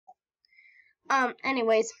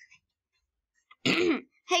Anyways.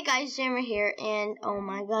 Hey guys, Jammer here, and oh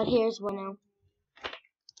my god, here's Winnow.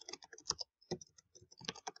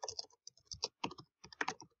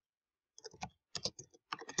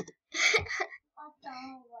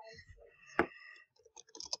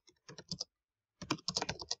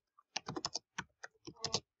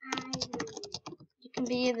 You can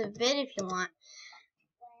be in the vid if you want.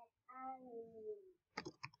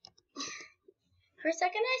 For a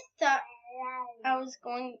second I thought I was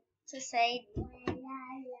going to say,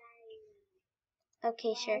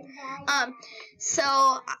 okay, sure.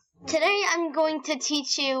 So today I'm going to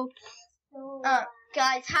teach you,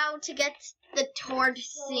 guys, how to get the Tord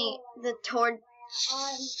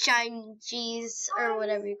shimejis, or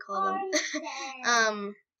whatever you call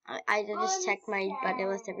them. I just check my buddy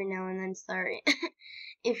list every now and then, sorry,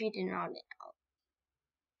 if you did not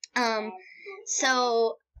know.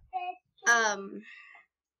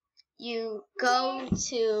 You go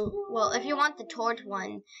to, well, if you want the Tord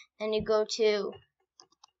one, then you go to,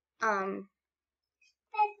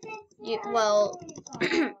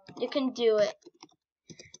 you can do it,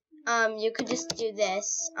 you could just do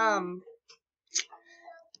this,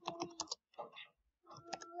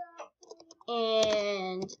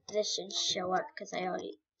 and this should show up, because I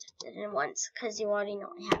already did it once, because you already know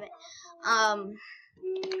I have it.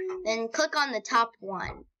 Then click on the top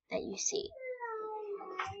one that you see.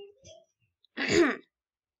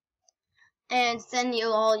 And then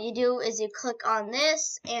all you do is you click on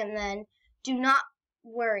this, and then do not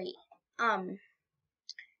worry.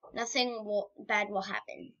 Nothing bad will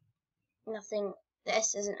happen. Nothing.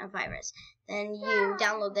 This isn't a virus. Then you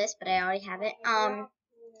download this, but I already have it.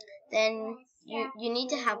 Then you need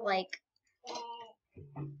to have like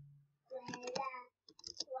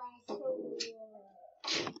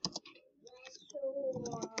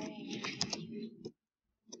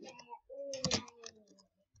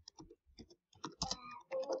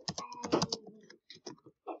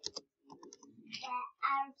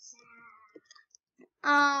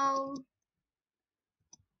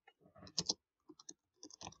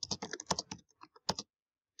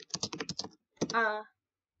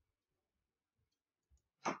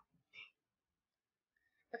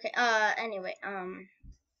anyway,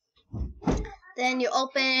 then you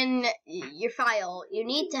open your file. You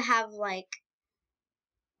need to have like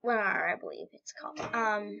WinRAR, I believe it's called.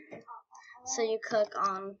 So you click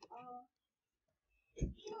on,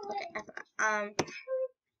 okay, I forgot.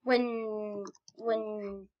 WinRAR.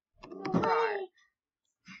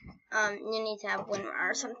 You need to have WinRAR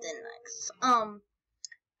or something like,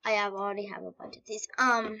 I already have a bunch of these.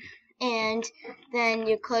 And then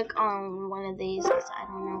you click on one of these, I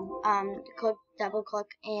don't know, double click,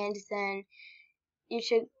 and then you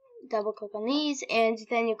should double click on these, and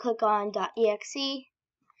then you click on .exe.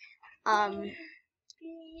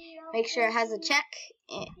 Make sure it has a check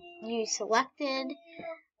you selected.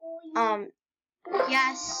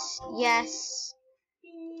 Yes,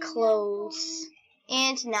 close,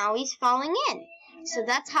 and now he's falling in. So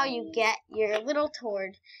that's how you get your little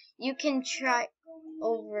Tord. You can try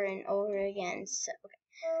over and over again. So,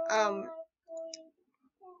 okay.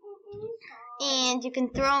 And you can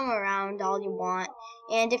throw him around all you want.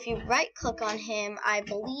 And if you right click on him, I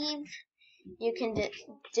believe you can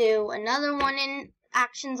do another one in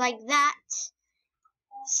actions like that.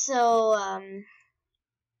 So,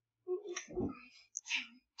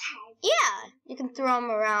 yeah, you can throw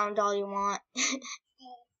him around all you want.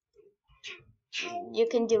 You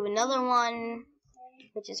can do another one,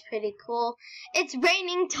 which is pretty cool. It's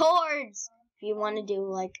raining Tords. If you want to do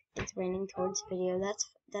like it's raining Tords video,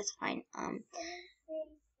 that's fine.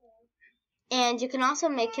 And you can also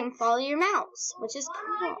make him follow your mouse, which is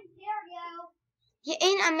cool. Yeah,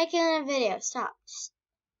 and I'm making a video. Stop.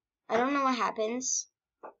 I don't know what happens.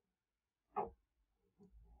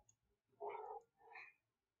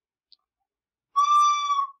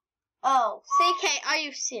 Oh, CK, are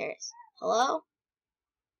you serious? Hello?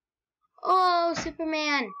 Oh,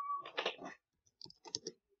 Superman.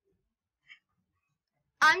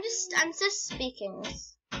 I'm just speaking.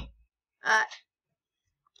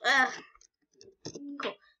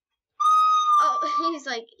 Cool. Oh, he's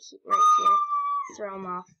like right here. Throw him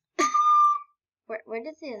off. Where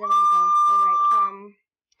did the other one go? Alright,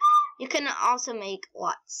 you can also make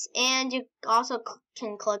lots. And you also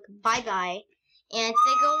can click bye-bye, and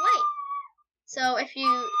they go away. So if you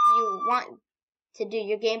want to do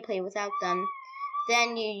your gameplay without them,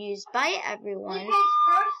 then you use bye everyone,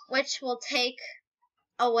 which will take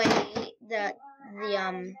away the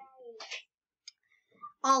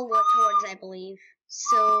all the Tords, I believe.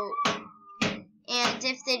 So, And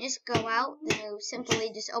if they just go out, then you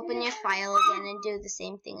simply just open your file again and do the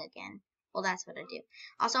same thing again. Well, that's what I do.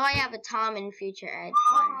 Also, I have a Tom in Future Ed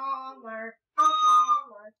one.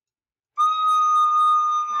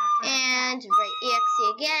 And write exe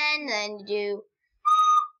again, then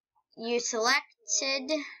you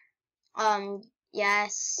selected,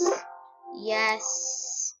 yes,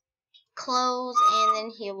 close, and then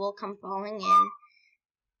he will come falling in.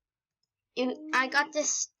 I got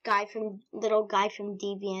this little guy from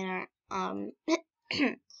DeviantArt.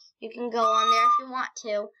 You can go on there if you want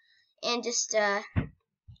to, and just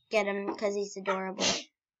get him because he's adorable.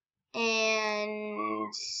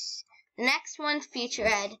 And the next one, Future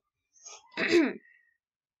Ed.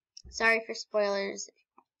 Sorry for spoilers.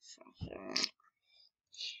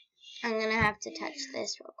 I'm gonna have to touch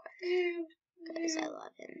this real quick because I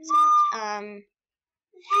love him so much.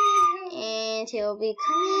 And he'll be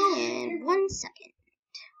coming in 1 second.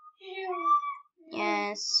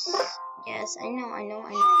 Yes, I know.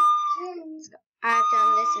 Let's go. I've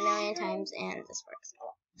done this a million times and this works a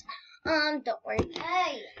lot. Don't worry.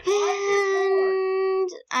 And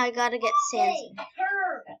I gotta get Sans in.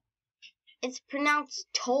 It's pronounced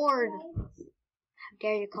Tord. How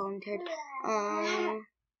dare you call him Turd?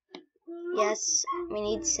 Yes, we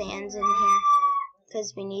need Sans in here.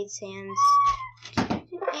 Because we need Sans.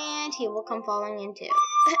 And he will come falling in too.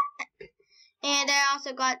 And I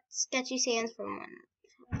also got Sketchy Sans from one.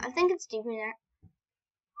 I think it's DeviantArt.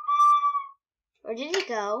 Where did he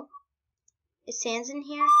go? Is Sans in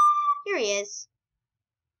here? Here he is.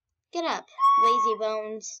 Get up, lazy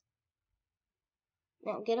bones.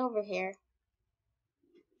 No, get over here.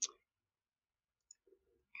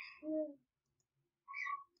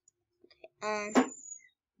 Okay,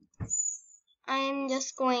 I'm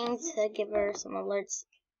just going to give her some alerts.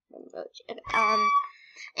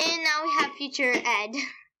 And now we have Future Ed.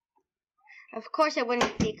 Of course, it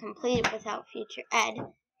wouldn't be complete without Future Ed.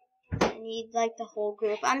 I need like the whole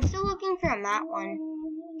group. I'm still looking for a matte one.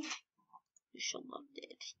 You should look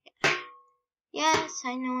it. Yes,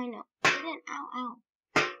 I know. Aiden, ow.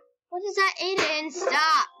 What is that, Aiden?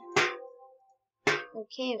 Stop.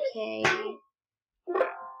 Okay.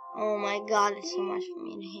 Oh my god, it's so much for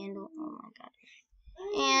me to handle. Oh my god.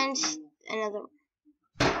 And another one.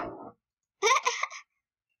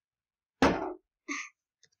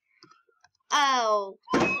 Oh,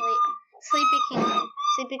 Sleepy King.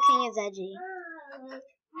 Sleepy King is edgy.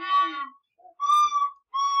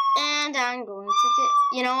 And I'm going to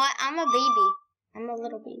do, you know what? I'm a baby. I'm a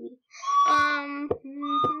little baby.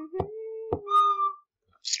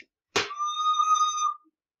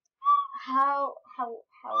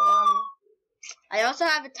 I also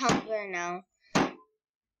have a Tumblr now.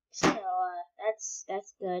 So,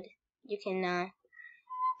 that's good. You can,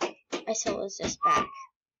 I still was just back.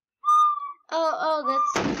 Oh,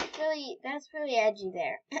 that's really edgy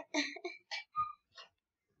there.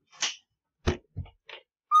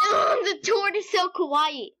 Oh, the Tord is so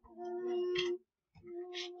kawaii.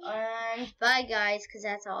 Bye guys, because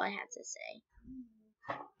that's all I have to say.